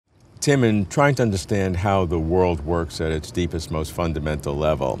Tim, in trying to understand how the world works at its deepest, most fundamental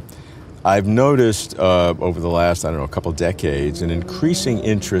level, I've noticed over the last, couple decades, an increasing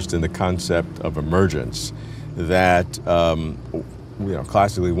interest in the concept of emergence, that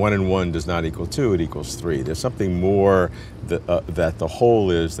classically 1 and 1 does not equal 2, it equals 3. There's something more that the whole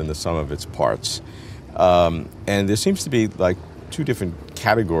is than the sum of its parts. And there seems to be like two different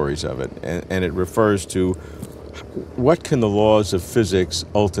categories of it, and it refers to what can the laws of physics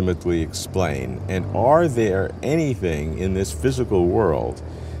ultimately explain? And are there anything in this physical world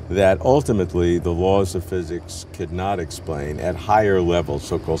that ultimately the laws of physics could not explain at higher levels,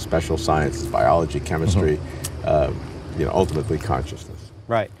 so-called special sciences, biology, chemistry, ultimately consciousness?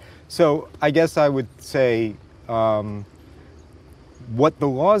 Right. So I guess I would say what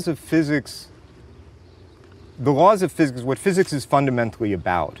physics is fundamentally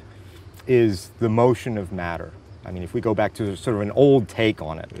about is the motion of matter. I mean, if we go back to sort of an old take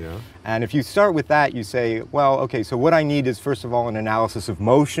on it. Yeah. And if you start with that, you say, well, okay, so what I need is, first of all, an analysis of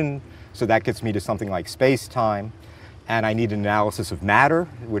motion. So that gets me to something like space-time. And I need an analysis of matter,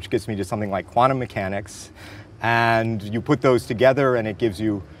 which gets me to something like quantum mechanics. And you put those together, and it gives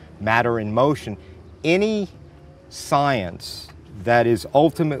you matter in motion. Any science that is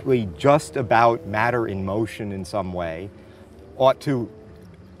ultimately just about matter in motion in some way ought to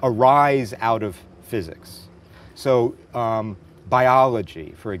arise out of physics. So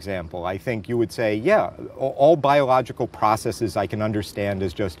biology, for example, I think you would say, yeah, all biological processes I can understand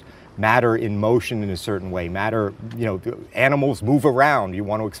as just matter in motion in a certain way. Matter, animals move around, you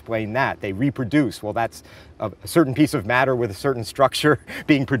want to explain that. They reproduce, well, that's a certain piece of matter with a certain structure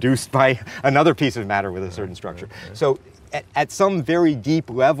being produced by another piece of matter with a certain structure. Okay. So at some very deep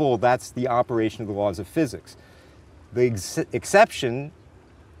level, that's the operation of the laws of physics. The exception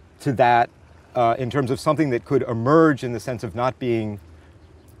to that, in terms of something that could emerge in the sense of not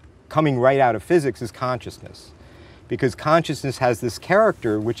coming right out of physics, is consciousness. Because consciousness has this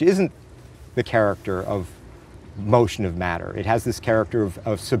character which isn't the character of motion of matter. It has this character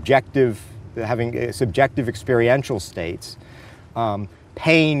of having subjective experiential states.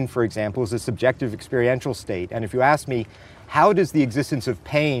 Pain, for example, is a subjective experiential state. And if you ask me, how does the existence of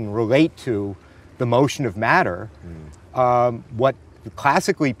pain relate to the motion of matter, what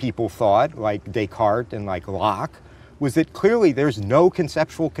classically people thought, like Descartes and like Locke, was that clearly there's no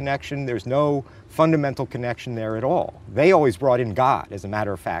conceptual connection, there's no fundamental connection there at all. They always brought in God, as a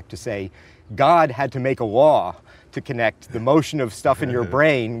matter of fact, to say God had to make a law to connect the motion of stuff in your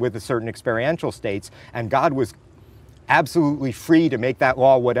brain with a certain experiential states, and God was absolutely free to make that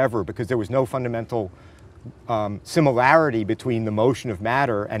law whatever, because there was no fundamental similarity between the motion of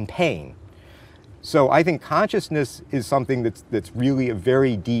matter and pain. So I think consciousness is something that's really a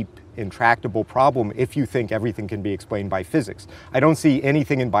very deep, intractable problem if you think everything can be explained by physics. I don't see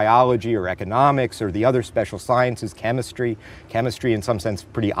anything in biology or economics or the other special sciences, chemistry. Chemistry, in some sense,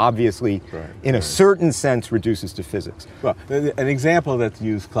 pretty obviously, in a certain sense, reduces to physics. Well, an example that's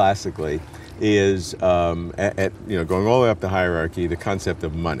used classically is, going all the way up the hierarchy, the concept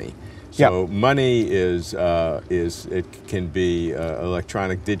of money. So money is it can be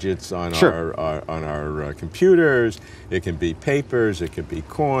electronic digits on our computers. It can be papers. It can be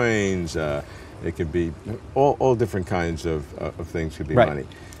coins. It can be all different kinds of things. Could be money.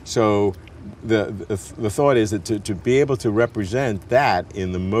 So the thought is that to be able to represent that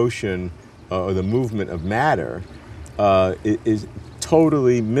in the motion or the movement of matter is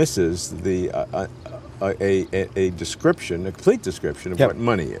totally misses the a description, a complete description of what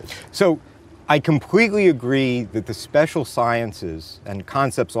money is. So I completely agree that the special sciences and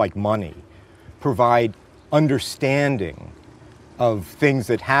concepts like money provide understanding of things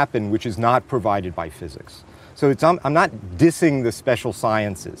that happen which is not provided by physics. So I'm not dissing the special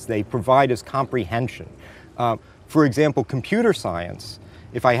sciences. They provide us comprehension. For example, computer science,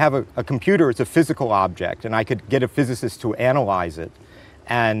 if I have a computer, it's a physical object, and I could get a physicist to analyze it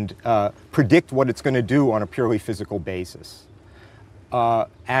and predict what it's going to do on a purely physical basis.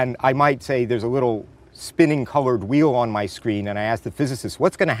 And I might say there's a little spinning colored wheel on my screen, and I ask the physicist,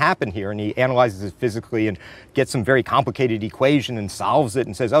 what's going to happen here? And he analyzes it physically and gets some very complicated equation and solves it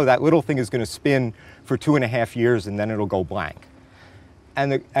and says, oh, that little thing is going to spin for 2.5 years and then it'll go blank.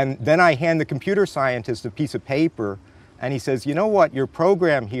 And then I hand the computer scientist a piece of paper, and he says, you know what, your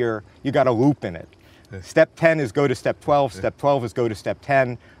program here, you got a loop in it. Step 10 is go to step 12, step 12 is go to step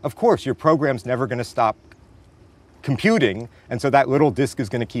 10. Of course, your program's never going to stop computing, and so that little disk is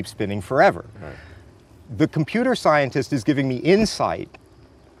going to keep spinning forever. Right. The computer scientist is giving me insight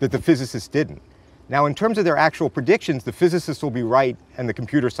that the physicist didn't. Now, in terms of their actual predictions, the physicists will be right and the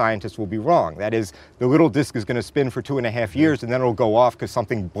computer scientists will be wrong. That is, the little disk is going to spin for 2.5 years and then it'll go off because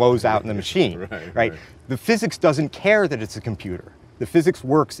something blows out in the machine, right? The physics doesn't care that it's a computer. The physics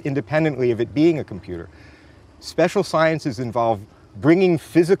works independently of it being a computer. Special sciences involve bringing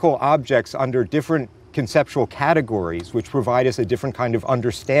physical objects under different conceptual categories which provide us a different kind of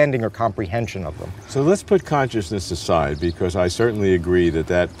understanding or comprehension of them. So let's put consciousness aside, because I certainly agree that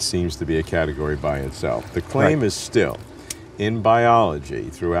that seems to be a category by itself. The claim is still, in biology,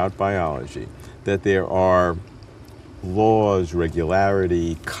 throughout biology, that there are laws,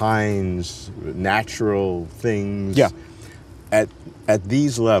 regularity, kinds, natural things at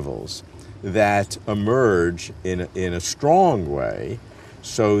these levels that emerge in a strong way,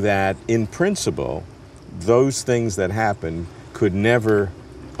 so that in principle those things that happen could never,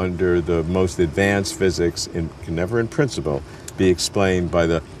 under the most advanced physics, can never in principle be explained by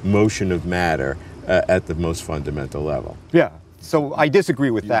the motion of matter at the most fundamental level. Yeah, so I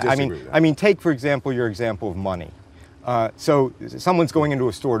disagree with that. Disagree with that. I mean, take for example your example of money. So someone's going into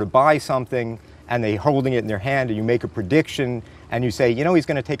a store to buy something and they're holding it in their hand, and you make a prediction and you say, you know, he's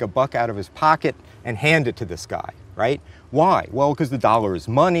going to take $1 out of his pocket and hand it to this guy, right? Why? Well, because the dollar is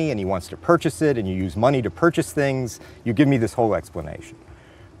money and he wants to purchase it, and you use money to purchase things. You give me this whole explanation.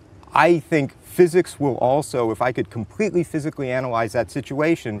 I think physics will also, if I could completely physically analyze that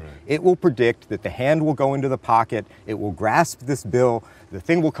situation, it will predict that the hand will go into the pocket, it will grasp this bill, the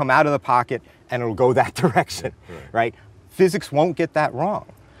thing will come out of the pocket, and it'll go that direction, right? Physics won't get that wrong.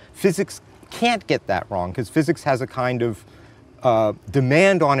 Physics can't get that wrong, because physics has a kind of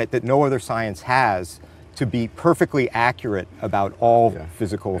demand on it that no other science has, to be perfectly accurate about all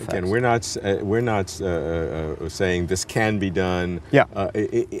physical effects. Again, we're not saying this can be done.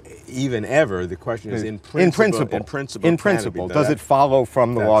 Even ever. The question is in principle. In principle, does it follow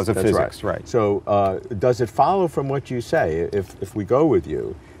from the laws of physics? Right. So, does it follow from what you say, if we go with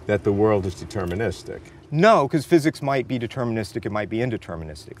you, that the world is deterministic? No, because physics might be deterministic, it might be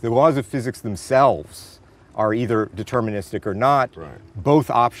indeterministic. The laws of physics themselves are either deterministic or not. Both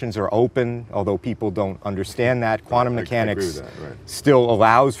options are open, although people don't understand that. Quantum mechanics still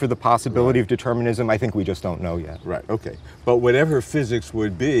allows for the possibility of determinism. I think we just don't know yet. Right, okay. But whatever physics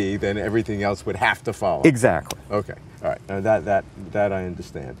would be, then everything else would have to follow. Exactly. Okay, all right. Now that I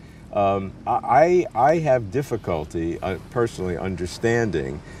understand. I have difficulty personally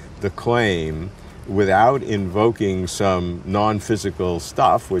understanding the claim without invoking some non-physical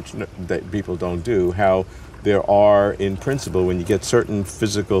stuff, which that people don't do, how there are, in principle, when you get certain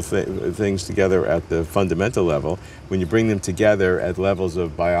physical things together at the fundamental level, when you bring them together at levels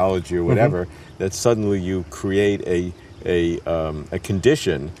of biology or whatever, that suddenly you create a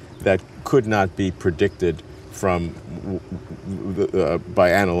condition that could not be predicted from by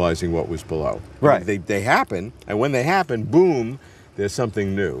analyzing what was below. Right. They happen, and when they happen, boom, there's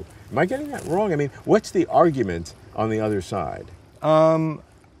something new. Am I getting that wrong? I mean, what's the argument on the other side?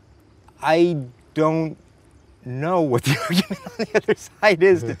 I don't know what the argument on the other side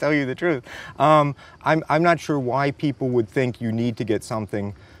is, to tell you the truth. I'm not sure why people would think you need to get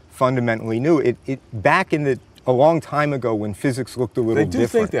something fundamentally new. Back in a long time ago, when physics looked a little different. They do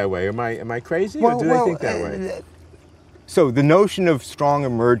think that way. Am I crazy, or do they think that way? So the notion of strong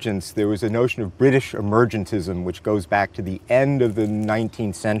emergence, there was a notion of British emergentism, which goes back to the end of the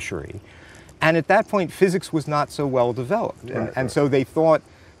 19th century. And at that point, physics was not so well developed. And so they thought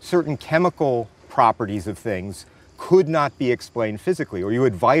certain chemical properties of things could not be explained physically. Or you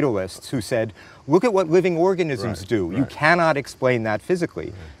had vitalists who said, look at what living organisms do. You cannot explain that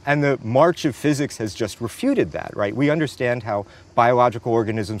physically. And the march of physics has just refuted that, right? We understand how biological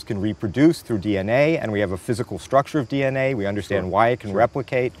organisms can reproduce through DNA, and we have a physical structure of DNA. We understand why it can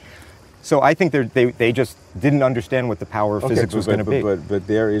replicate. So I think they just didn't understand what the power of physics was going to be. But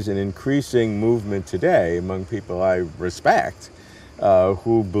there is an increasing movement today among people I respect,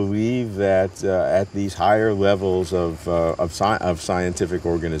 who believe that at these higher levels of scientific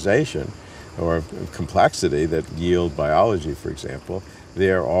organization or complexity that yield biology, for example,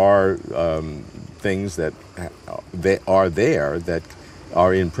 there are things that are there that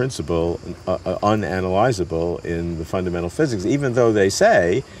are in principle unanalyzable in the fundamental physics, even though they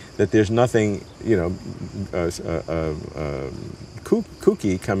say that there's nothing,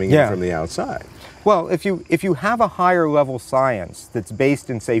 kooky coming in from the outside. Well, if you have a higher level science that's based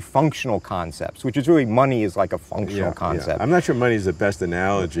in, say, functional concepts, which is really money is like a functional concept. I'm not sure money is the best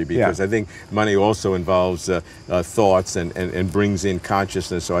analogy, because I think money also involves thoughts and brings in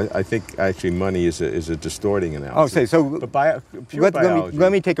consciousness. So I think actually money is a distorting analogy. Okay, so biology.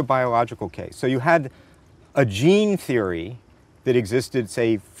 Let me take a biological case. So you had a gene theory that existed,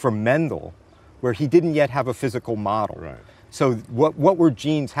 say, from Mendel, where he didn't yet have a physical model. Right. So what were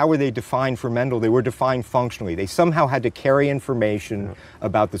genes, how were they defined for Mendel? They were defined functionally. They somehow had to carry information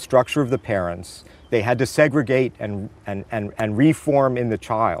about the structure of the parents. They had to segregate and reform in the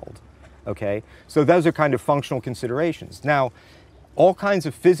child, okay? So those are kind of functional considerations. Now, all kinds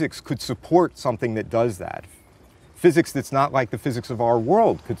of physics could support something that does that. Physics that's not like the physics of our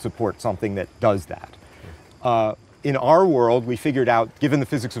world could support something that does that. In our world, we figured out, given the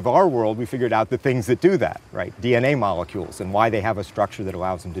physics of our world, we figured out the things that do that, right? DNA molecules and why they have a structure that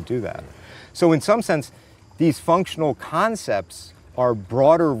allows them to do that. So in some sense, these functional concepts are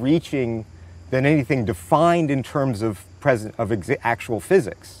broader reaching than anything defined in terms of actual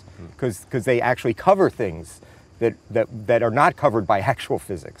physics, because they actually cover things that are not covered by actual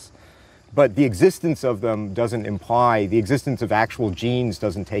physics. But the existence of them doesn't imply, the existence of actual genes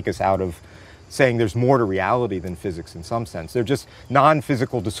doesn't take us out of saying there's more to reality than physics in some sense. They're just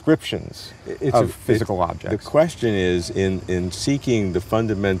non-physical descriptions of physical objects. The question is, in seeking the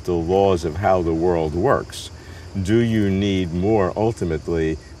fundamental laws of how the world works, do you need more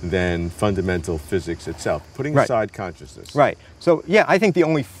ultimately than fundamental physics itself, putting aside consciousness? Right. So yeah, I think the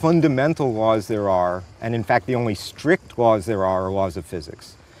only fundamental laws there are, and in fact the only strict laws there are laws of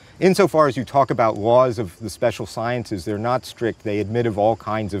physics. Insofar as you talk about laws of the special sciences, they're not strict. They admit of all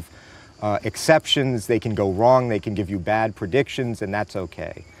kinds of exceptions. They can go wrong. They can give you bad predictions, and that's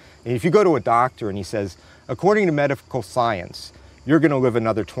okay. And if you go to a doctor and he says, according to medical science, you're going to live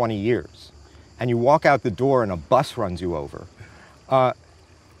another 20 years, and you walk out the door and a bus runs you over,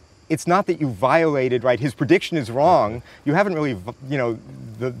 it's not that you violated, right? His prediction is wrong. You haven't really, you know,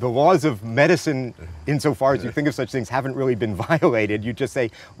 the laws of medicine, insofar as you think of such things, haven't really been violated. You just say,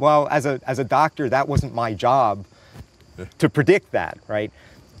 well, as a doctor, that wasn't my job to predict that, right?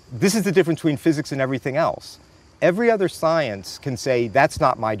 This is the difference between physics and everything else. Every other science can say, that's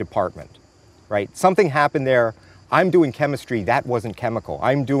not my department, right? Something happened there. I'm doing chemistry, that wasn't chemical.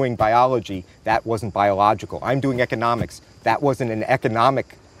 I'm doing biology, that wasn't biological. I'm doing economics, that wasn't an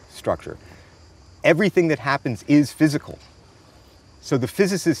economic structure. Everything that happens is physical. So the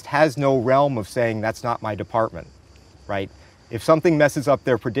physicist has no realm of saying, that's not my department, right? If something messes up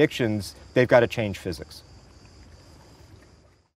their predictions, they've got to change physics.